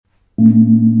Hello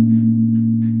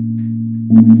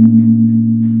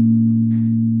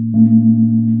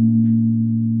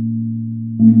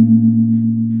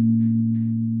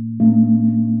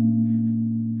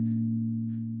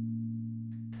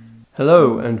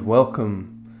and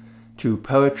welcome to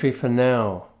Poetry for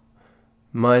Now.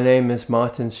 My name is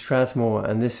Martin Strasmore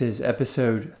and this is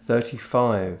episode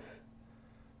 35,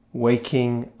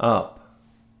 Waking Up.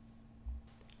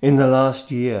 In the last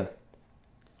year,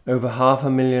 over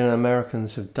 500,000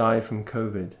 Americans have died from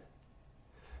COVID.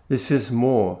 This is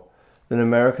more than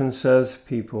American service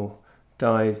people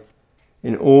died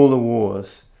in all the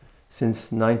wars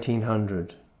since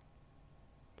 1900.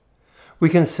 We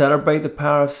can celebrate the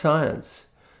power of science,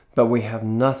 but we have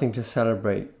nothing to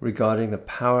celebrate regarding the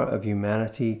power of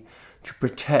humanity to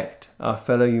protect our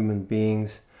fellow human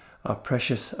beings, our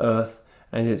precious earth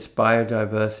and its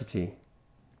biodiversity.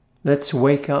 Let's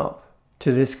wake up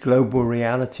to this global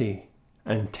reality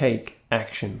and take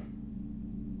action.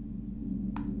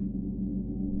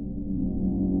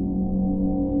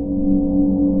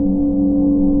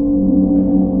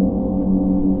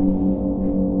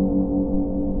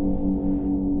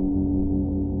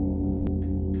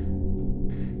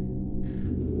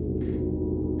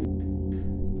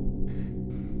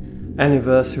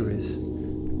 Anniversaries.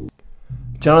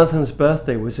 Jonathan's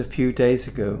birthday was a few days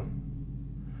ago,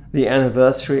 the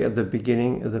anniversary of the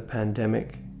beginning of the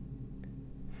pandemic.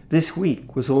 This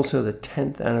week was also the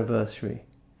 10th anniversary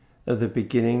of the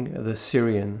beginning of the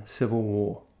Syrian civil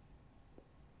war.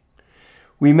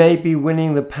 We may be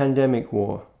winning the pandemic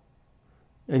war,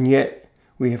 and yet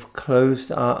we have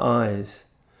closed our eyes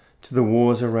to the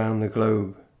wars around the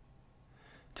globe,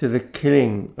 to the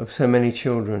killing of so many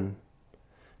children,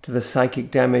 to the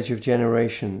psychic damage of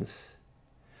generations.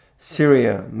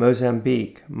 Syria,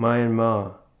 Mozambique,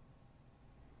 Myanmar.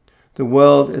 The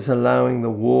world is allowing the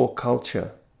war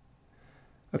culture,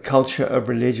 a culture of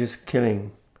religious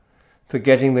killing,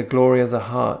 forgetting the glory of the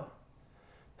heart,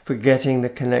 forgetting the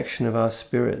connection of our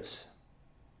spirits.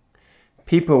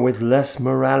 People with less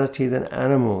morality than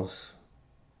animals.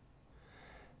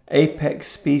 Apex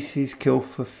species kill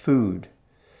for food.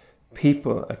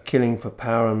 People are killing for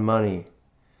power and money.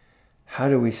 How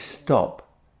do we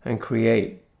stop and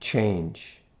create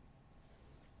change?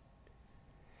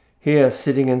 Here,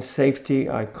 sitting in safety,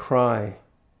 I cry.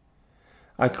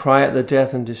 I cry at the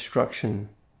death and destruction.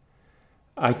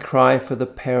 I cry for the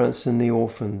parents and the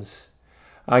orphans.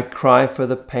 I cry for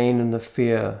the pain and the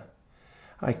fear.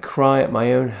 I cry at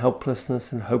my own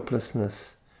helplessness and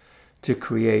hopelessness to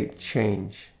create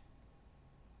change.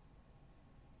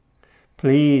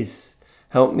 Please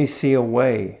help me see a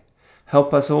way.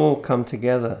 Help us all come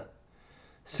together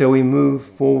so we move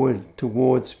forward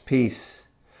towards peace,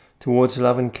 towards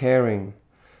love and caring,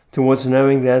 towards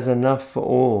knowing there's enough for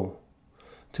all,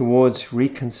 towards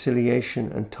reconciliation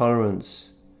and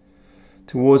tolerance,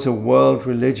 towards a world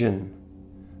religion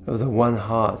of the one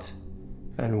heart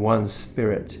and one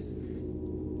spirit.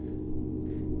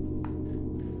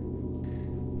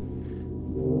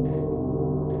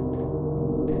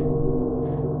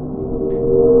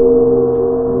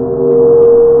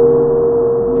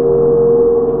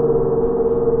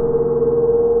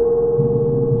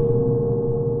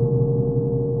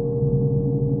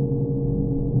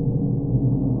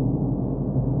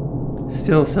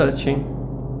 Still searching?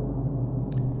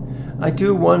 I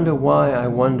do wonder why I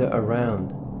wander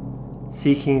around,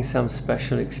 seeking some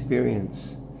special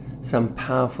experience, some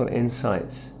powerful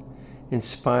insights,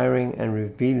 inspiring and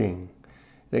revealing,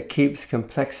 that keeps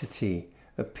complexity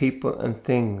of people and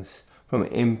things from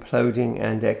imploding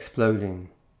and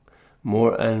exploding,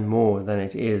 more and more than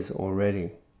it is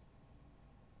already.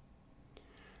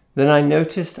 Then I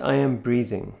noticed I am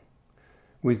breathing,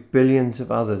 with billions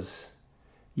of others,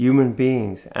 human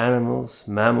beings, animals,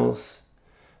 mammals,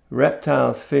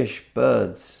 reptiles, fish,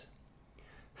 birds,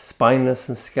 spineless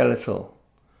and skeletal,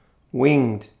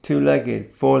 winged, two-legged,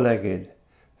 four-legged,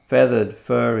 feathered,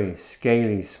 furry,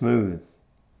 scaly, smooth.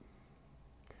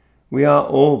 We are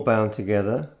all bound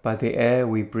together by the air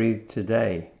we breathe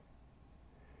today.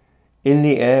 In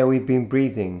the air we've been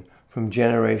breathing from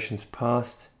generations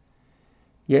past,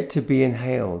 yet to be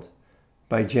inhaled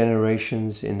by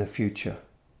generations in the future.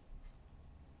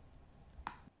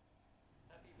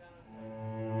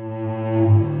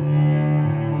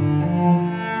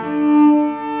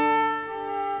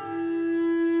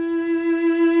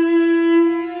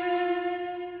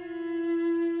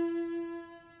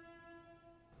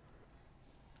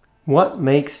 What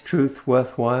makes truth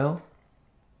worthwhile?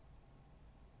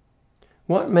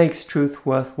 What makes truth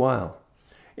worthwhile?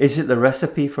 Is it the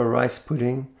recipe for rice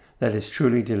pudding that is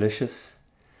truly delicious?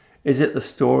 Is it the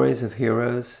stories of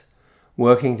heroes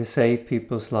working to save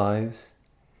people's lives?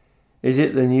 Is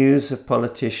it the news of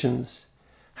politicians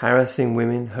harassing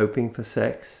women hoping for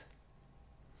sex?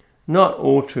 Not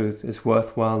all truth is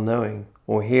worthwhile knowing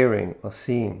or hearing or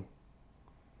seeing.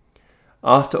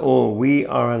 After all, we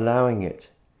are allowing it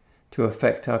to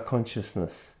affect our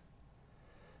consciousness.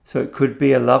 So it could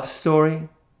be a love story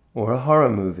or a horror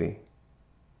movie.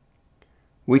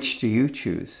 Which do you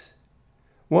choose?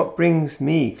 What brings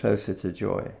me closer to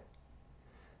joy?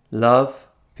 Love,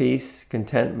 peace,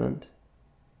 contentment?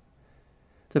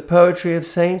 The poetry of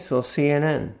saints or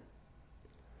CNN?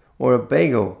 Or a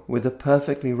bagel with a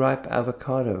perfectly ripe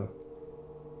avocado,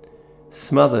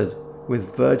 smothered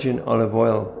with virgin olive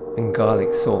oil and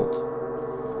garlic salt?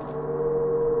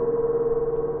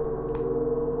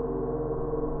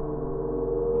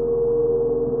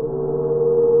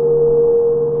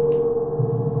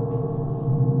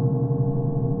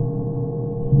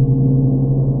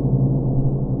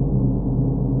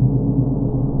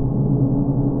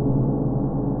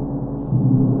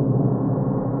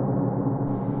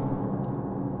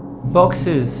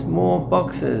 Boxes, more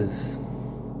boxes.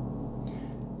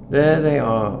 There they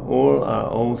are, all our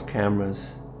old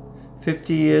cameras.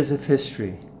 50 years of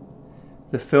history.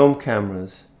 The film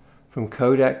cameras, from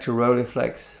Kodak to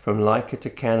Rolleiflex, from Leica to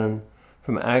Canon,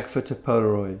 from Agfa to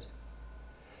Polaroid.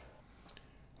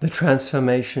 The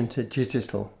transformation to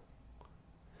digital.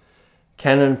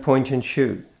 Canon point and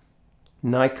shoot.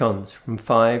 Nikons from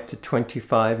 5 to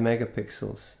 25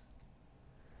 megapixels.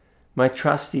 My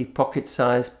trusty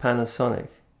pocket-sized Panasonic.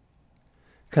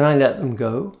 Can I let them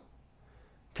go?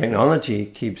 Technology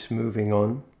keeps moving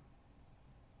on.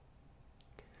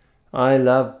 I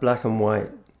love black and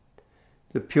white.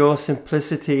 The pure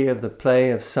simplicity of the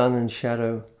play of sun and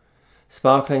shadow,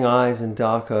 sparkling eyes in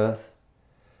dark earth,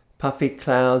 puffy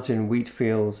clouds in wheat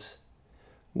fields,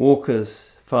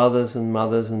 walkers, fathers and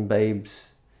mothers and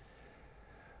babes.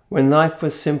 When life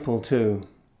was simple too.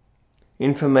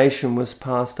 Information was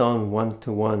passed on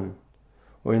one-to-one,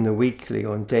 or in the weekly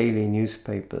or daily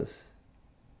newspapers.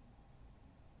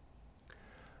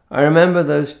 I remember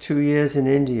those 2 years in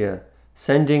India,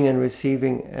 sending and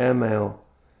receiving airmail,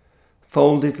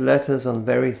 folded letters on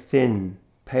very thin,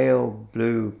 pale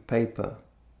blue paper.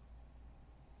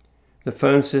 The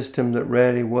phone system that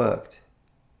rarely worked.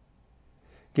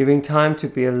 Giving time to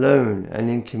be alone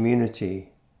and in community.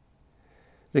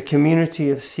 The community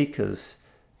of seekers,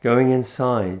 going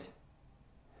inside.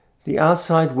 The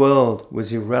outside world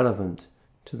was irrelevant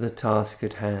to the task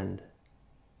at hand.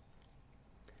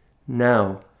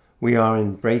 Now we are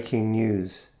in breaking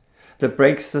news that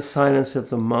breaks the silence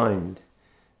of the mind.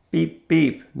 Beep,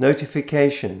 beep,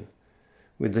 notification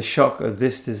with the shock of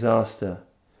this disaster,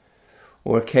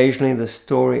 or occasionally the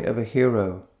story of a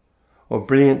hero or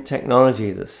brilliant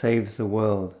technology that saves the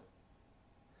world.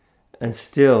 And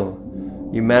still,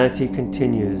 humanity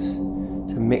continues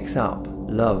to mix up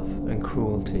love and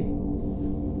cruelty.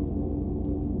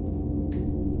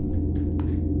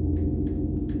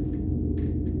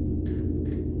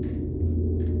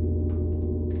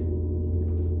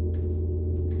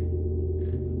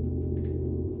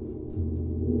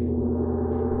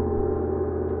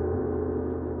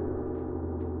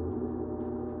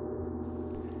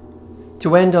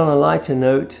 To end on a lighter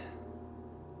note,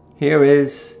 here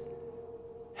is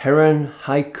Heron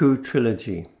Haiku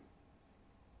Trilogy.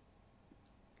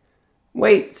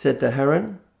 "Wait," said the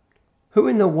heron, "who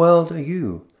in the world are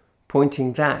you,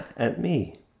 pointing that at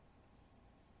me?"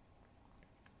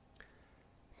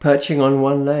 Perching on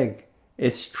one leg,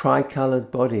 its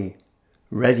tricolored body,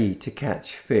 ready to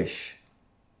catch fish.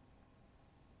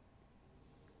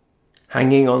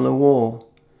 Hanging on the wall,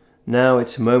 now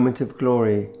its moment of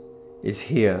glory is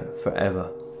here forever.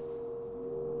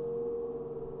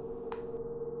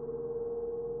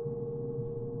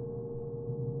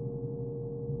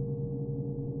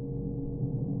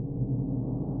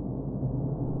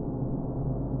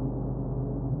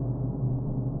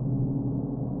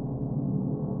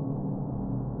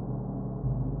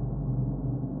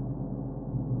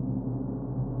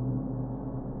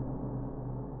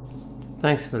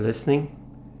 Thanks for listening.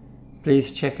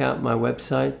 Please check out my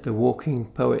website,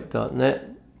 thewalkingpoet.net,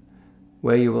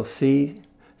 where you will see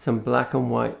some black and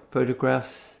white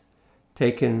photographs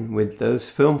taken with those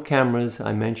film cameras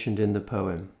I mentioned in the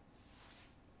poem.